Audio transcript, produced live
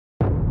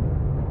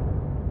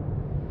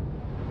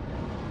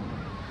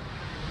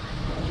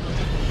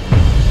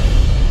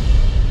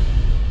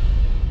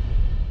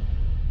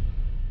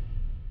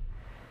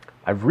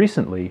I've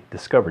recently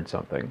discovered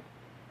something.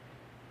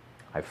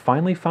 I've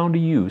finally found a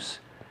use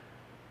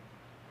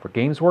for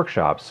Games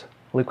Workshop's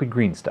liquid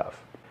green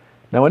stuff.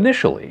 Now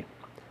initially,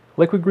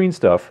 liquid green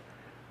stuff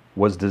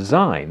was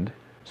designed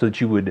so that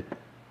you would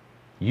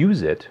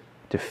use it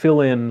to fill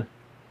in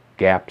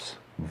gaps,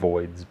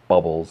 voids,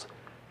 bubbles,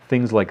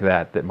 things like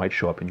that that might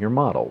show up in your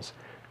models.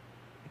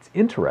 It's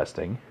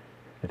interesting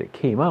that it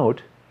came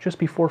out just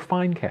before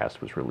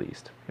Finecast was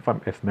released,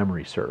 if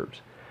memory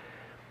serves.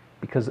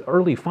 Because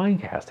early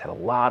Finecast had a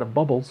lot of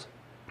bubbles,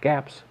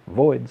 gaps,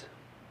 voids,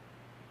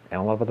 and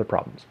a lot of other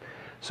problems.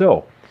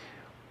 So,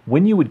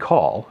 when you would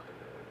call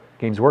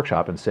Games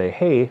Workshop and say,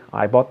 hey,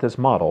 I bought this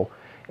model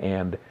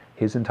and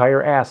his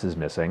entire ass is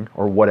missing,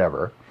 or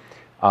whatever,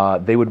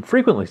 they would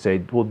frequently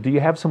say, well, do you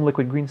have some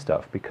liquid green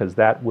stuff? Because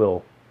that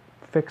will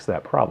fix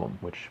that problem,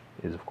 which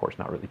is, of course,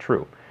 not really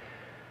true.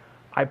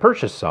 I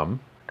purchased some,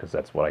 because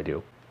that's what I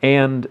do,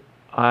 and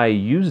I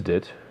used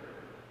it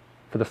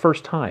for the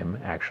first time,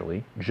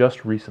 actually,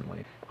 just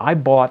recently. I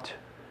bought,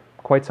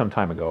 quite some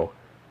time ago,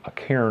 a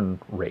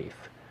Cairn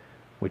Wraith,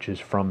 which is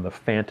from the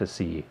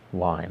Fantasy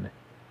line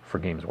for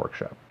Games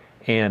Workshop.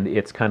 And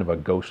it's kind of a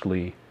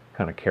ghostly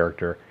kind of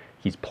character.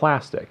 He's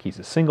plastic. He's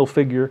a single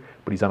figure,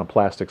 but he's on a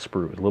plastic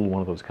sprue. A little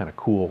one of those kind of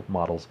cool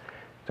models.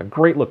 It's a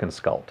great looking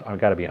sculpt, I've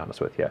got to be honest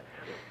with you.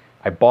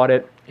 I bought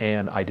it,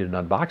 and I did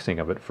an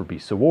unboxing of it for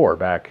Beasts of War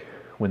back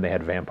when they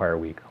had Vampire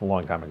Week a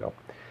long time ago.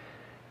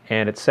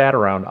 And it sat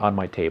around on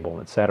my table,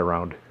 and it sat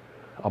around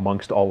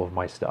amongst all of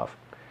my stuff.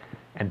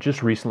 And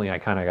just recently, I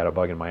kind of got a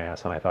bug in my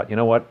ass, and I thought, you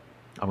know what?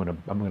 I'm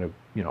gonna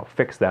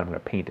fix that. I'm gonna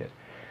paint it.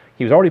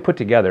 He was already put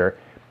together,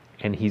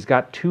 and he's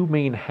got two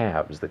main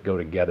halves that go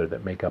together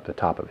that make up the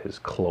top of his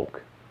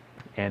cloak.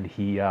 And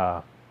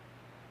it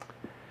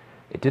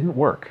didn't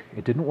work.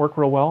 It didn't work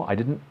real well. I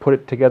didn't put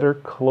it together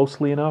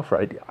closely enough.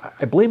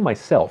 I blame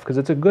myself, because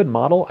it's a good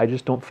model. I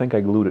just don't think I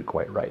glued it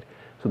quite right.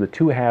 So the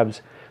two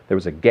halves, there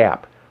was a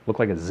gap, looked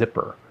like a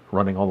zipper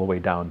running all the way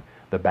down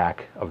the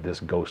back of this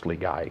ghostly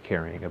guy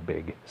carrying a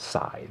big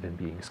scythe and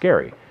being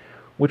scary,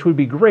 which would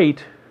be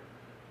great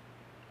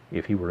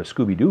if he were a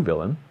Scooby-Doo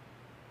villain,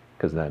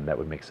 because then that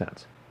would make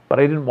sense. But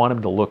I didn't want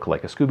him to look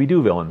like a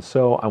Scooby-Doo villain,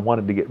 so I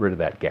wanted to get rid of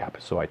that gap.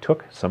 So I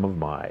took some of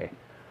my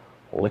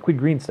liquid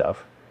green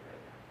stuff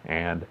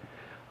and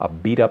a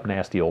beat-up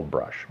nasty old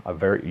brush.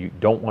 You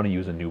don't want to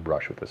use a new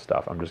brush with this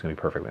stuff. I'm just going to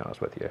be perfectly honest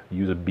with you.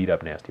 Use a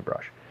beat-up nasty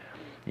brush.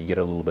 You get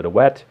a little bit of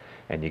wet,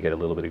 and you get a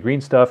little bit of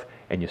green stuff,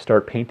 and you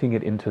start painting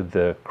it into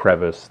the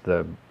crevice,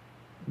 the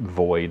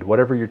void,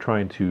 whatever you're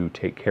trying to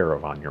take care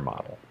of on your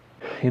model.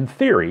 In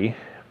theory,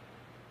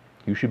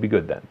 you should be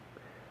good then.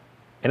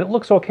 And it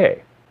looks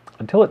okay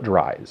until it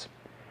dries,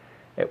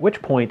 at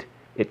which point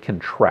it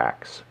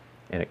contracts,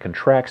 and it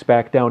contracts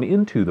back down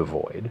into the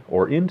void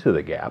or into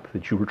the gap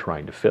that you were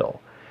trying to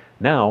fill.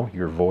 Now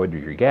your void or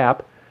your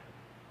gap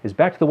is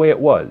back to the way it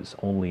was,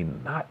 only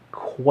not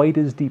quite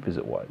as deep as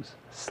it was,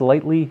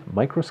 slightly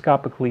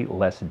microscopically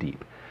less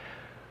deep.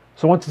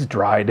 So once it's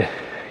dried,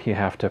 you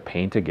have to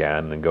paint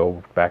again and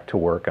go back to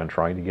work on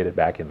trying to get it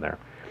back in there.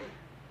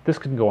 This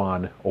can go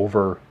on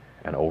over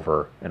and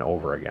over and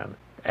over again,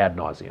 ad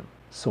nauseum.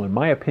 So in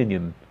my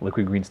opinion,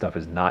 liquid green stuff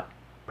is not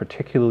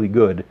particularly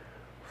good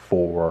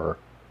for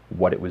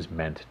what it was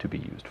meant to be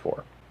used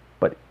for.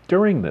 But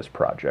during this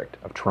project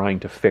of trying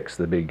to fix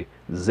the big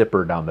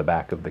zipper down the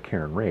back of the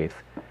Cairn Wraith,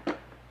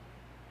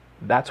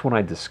 that's when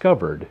I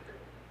discovered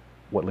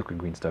what liquid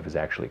green stuff is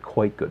actually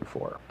quite good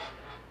for.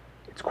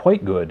 It's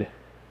quite good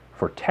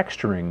for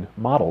texturing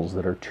models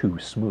that are too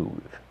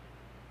smooth.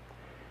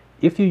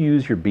 If you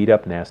use your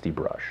beat-up nasty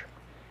brush,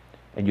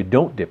 and you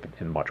don't dip it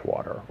in much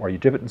water, or you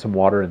dip it in some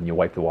water and you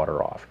wipe the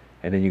water off,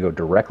 and then you go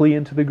directly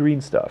into the green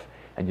stuff,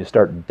 and you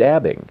start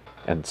dabbing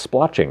and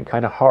splotching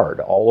kind of hard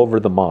all over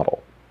the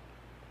model,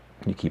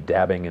 you keep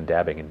dabbing and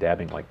dabbing and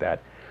dabbing like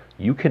that,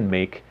 you can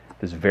make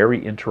this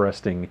very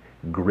interesting,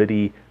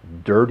 gritty,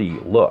 dirty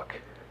look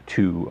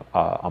to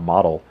a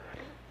model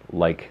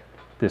like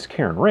this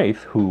Cairn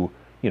Wraith, who,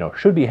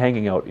 should be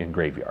hanging out in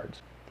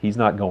graveyards. He's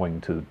not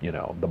going to,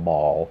 the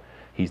mall.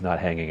 He's not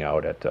hanging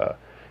out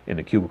in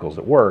the cubicles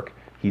at work.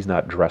 He's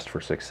not dressed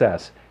for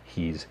success.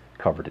 He's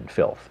covered in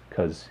filth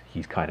because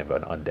he's kind of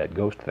an undead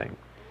ghost thing.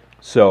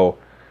 So,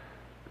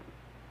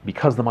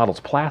 because the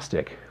model's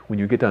plastic, when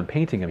you get done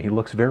painting him, he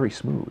looks very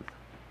smooth.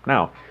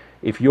 Now,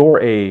 if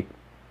you're a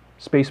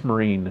Space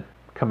Marine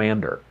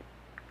commander,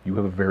 you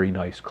have a very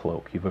nice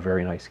cloak, you have a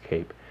very nice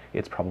cape.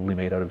 It's probably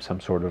made out of some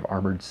sort of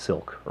armored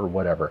silk or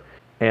whatever.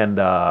 And,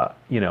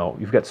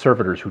 you've got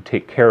servitors who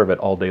take care of it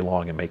all day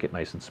long and make it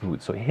nice and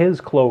smooth. So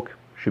his cloak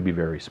should be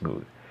very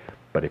smooth.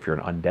 But if you're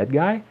an undead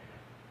guy,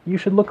 you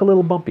should look a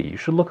little bumpy. You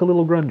should look a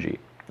little grungy.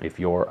 If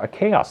you're a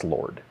Chaos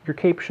Lord, your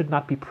cape should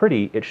not be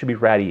pretty. It should be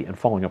ratty and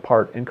falling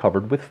apart and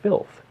covered with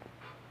filth.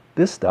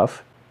 This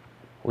stuff,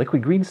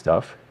 liquid green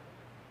stuff,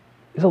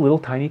 is a little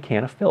tiny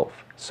can of filth.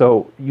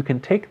 So you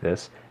can take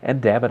this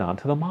and dab it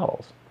onto the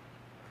models.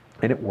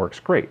 And it works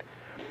great.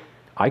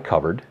 I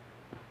covered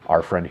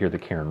our friend here, the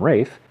Cairn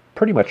Wraith,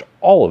 pretty much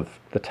all of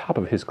the top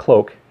of his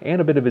cloak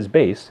and a bit of his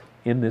base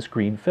in this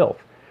green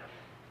filth.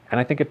 and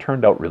I think it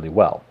turned out really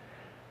well.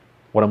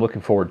 What I'm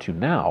looking forward to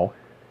now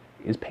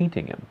is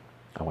painting him.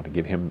 I want to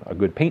give him a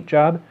good paint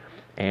job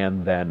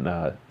and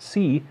then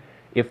see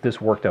if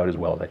this worked out as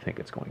well as I think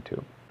it's going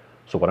to.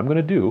 So what I'm going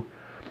to do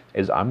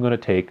is I'm going to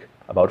take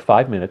about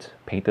 5 minutes,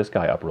 paint this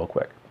guy up real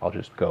quick. I'll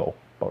just go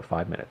about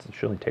 5 minutes. It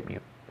should only take me,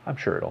 I'm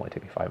sure it'll only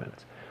take me 5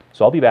 minutes.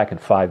 So I'll be back in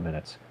 5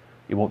 minutes.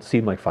 It won't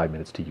seem like 5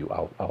 minutes to you.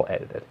 I'll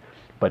edit it.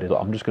 But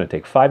I'm just going to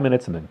take 5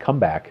 minutes and then come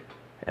back,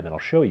 and then I'll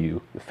show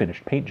you the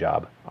finished paint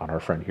job on our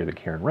friend here, the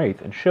Karen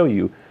Wraith, and show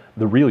you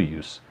the real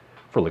use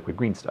for liquid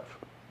green stuff.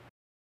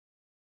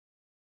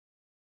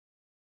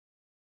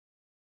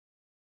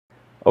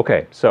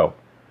 Okay, so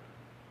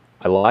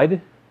I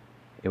lied.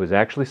 It was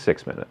actually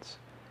 6 minutes.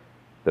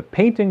 The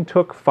painting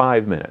took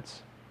 5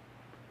 minutes.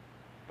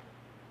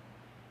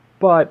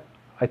 But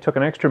I took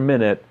an extra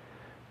minute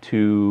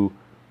to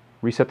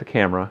reset the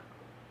camera,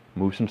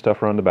 move some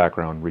stuff around the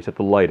background, reset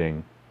the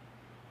lighting,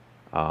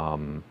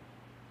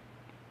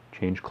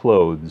 change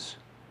clothes,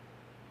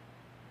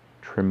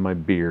 trim my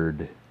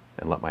beard,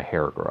 and let my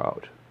hair grow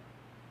out.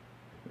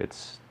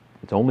 It's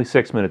only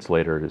 6 minutes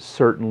later. It is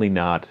certainly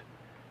not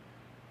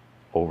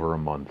over a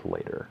month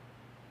later.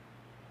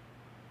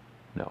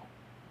 No,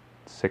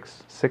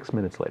 six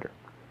minutes later.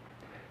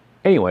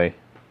 Anyway,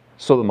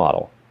 so the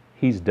model,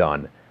 he's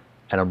done,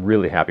 and I'm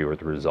really happy with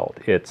the result.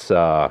 It's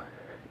a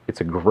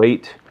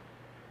great.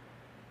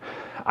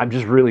 I'm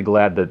just really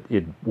glad that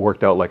it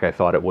worked out like I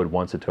thought it would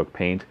once it took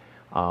paint.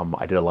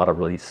 I did a lot of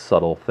really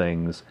subtle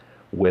things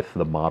with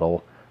the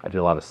model. I did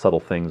a lot of subtle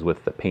things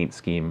with the paint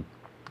scheme.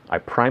 I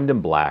primed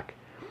him black,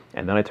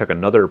 and then I took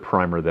another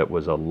primer that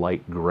was a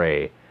light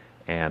gray,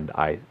 and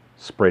I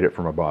sprayed it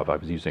from above. I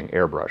was using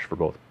airbrush for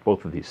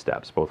both of these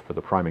steps, both for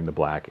the priming the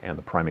black and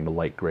the priming the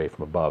light gray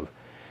from above.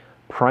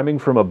 Priming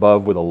from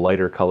above with a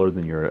lighter color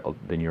than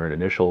your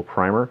initial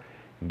primer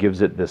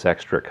gives it this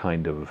extra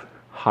kind of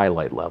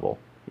highlight level.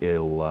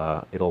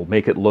 It'll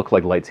make it look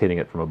like light's hitting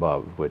it from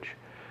above, which,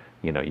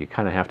 you know, you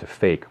kind of have to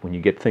fake. When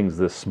you get things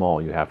this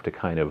small, you have to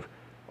kind of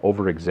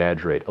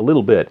over-exaggerate a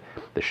little bit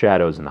the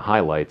shadows and the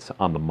highlights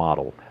on the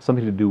model. It has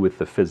something to do with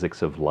the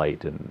physics of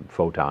light and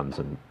photons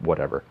and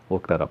whatever.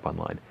 Look that up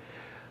online.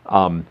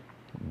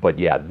 But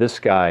yeah, this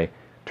guy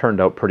turned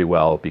out pretty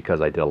well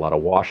because I did a lot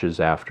of washes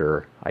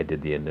after I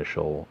did the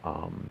initial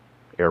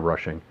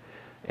airbrushing,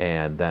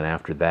 and then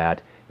after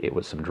that it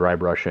was some dry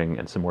brushing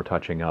and some more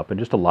touching up and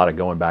just a lot of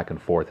going back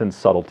and forth and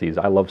subtleties.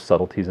 I love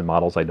subtleties in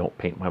models. I don't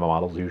paint my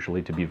models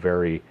usually to be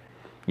very,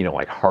 you know,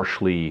 like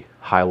harshly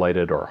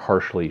highlighted or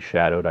harshly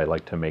shadowed. I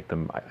like to make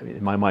them,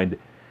 in my mind,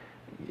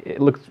 it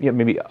looks, you know,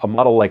 maybe a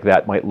model like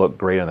that might look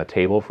great on the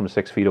table from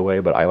 6 feet away,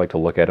 but I like to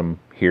look at them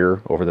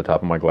here over the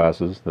top of my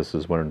glasses. This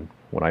is when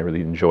I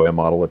really enjoy a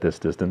model at this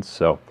distance.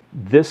 So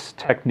this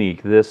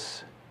technique,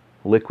 this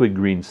liquid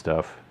green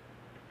stuff,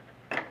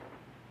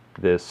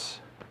 this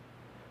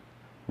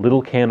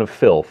little can of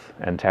filth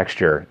and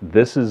texture,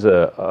 this is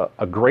a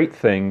great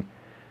thing,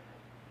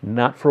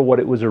 not for what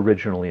it was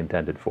originally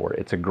intended for.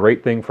 It's a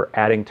great thing for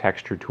adding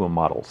texture to a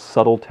model,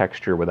 subtle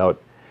texture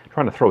without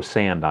trying to throw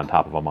sand on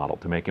top of a model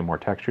to make it more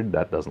textured.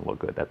 That doesn't look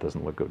good. That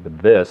doesn't look good. But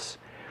this,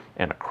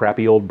 and a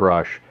crappy old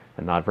brush,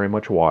 and not very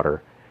much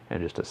water,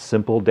 and just a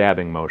simple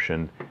dabbing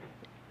motion,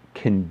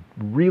 can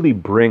really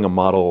bring a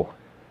model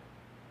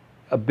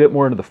a bit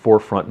more into the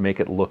forefront and make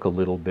it look a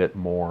little bit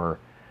more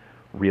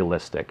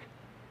realistic.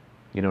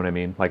 You know what I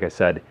mean? Like I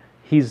said,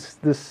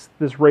 this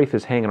Wraith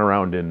is hanging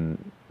around in,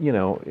 you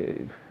know,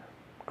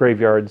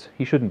 graveyards.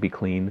 He shouldn't be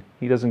clean.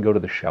 He doesn't go to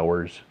the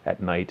showers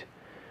at night.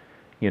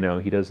 You know,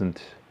 he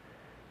doesn't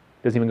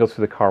even go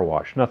through the car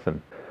wash,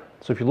 nothing.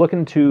 So if you're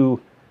looking to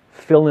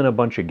fill in a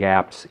bunch of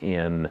gaps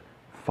in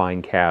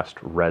fine cast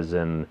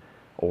resin,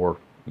 or,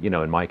 you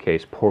know, in my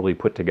case, poorly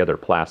put together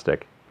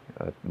plastic,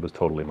 it was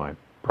totally my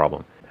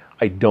problem.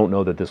 I don't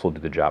know that this will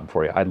do the job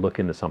for you. I'd look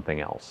into something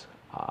else.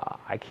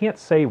 I can't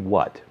say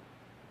what.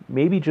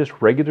 Maybe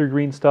just regular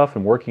green stuff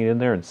and working it in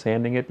there and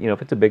sanding it, you know,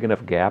 if it's a big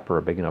enough gap or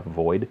a big enough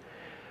void.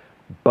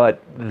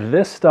 But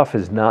this stuff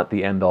is not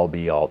the end-all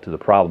be-all to the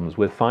problems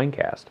with fine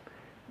cast.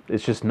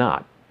 It's just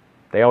not.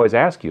 They always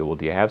ask you, well,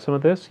 do you have some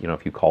of this? You know,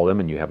 if you call them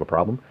and you have a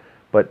problem.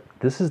 But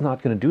this is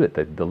not going to do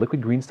it. The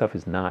liquid green stuff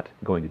is not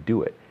going to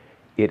do it.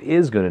 It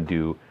is going to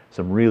do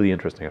some really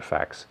interesting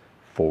effects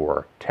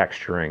for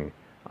texturing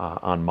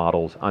on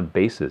models, on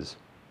bases,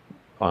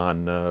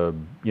 on,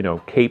 you know,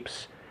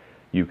 capes.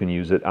 You can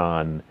use it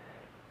on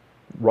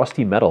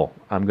rusty metal.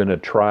 I'm going to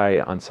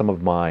try on some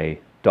of my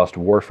Dust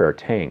Warfare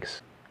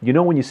tanks. You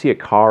know when you see a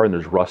car and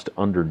there's rust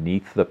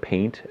underneath the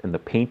paint, and the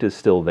paint is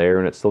still there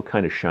and it's still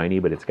kind of shiny,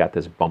 but it's got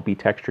this bumpy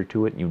texture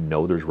to it, and you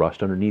know there's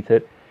rust underneath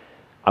it?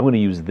 I'm going to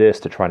use this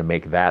to try to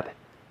make that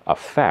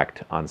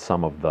effect on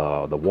some of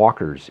the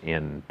walkers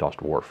in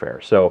Dust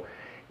Warfare. So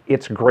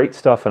it's great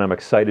stuff, and I'm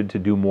excited to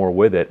do more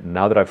with it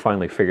now that I've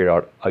finally figured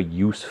out a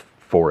use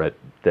for it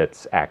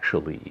that's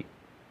actually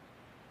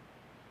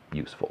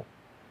useful.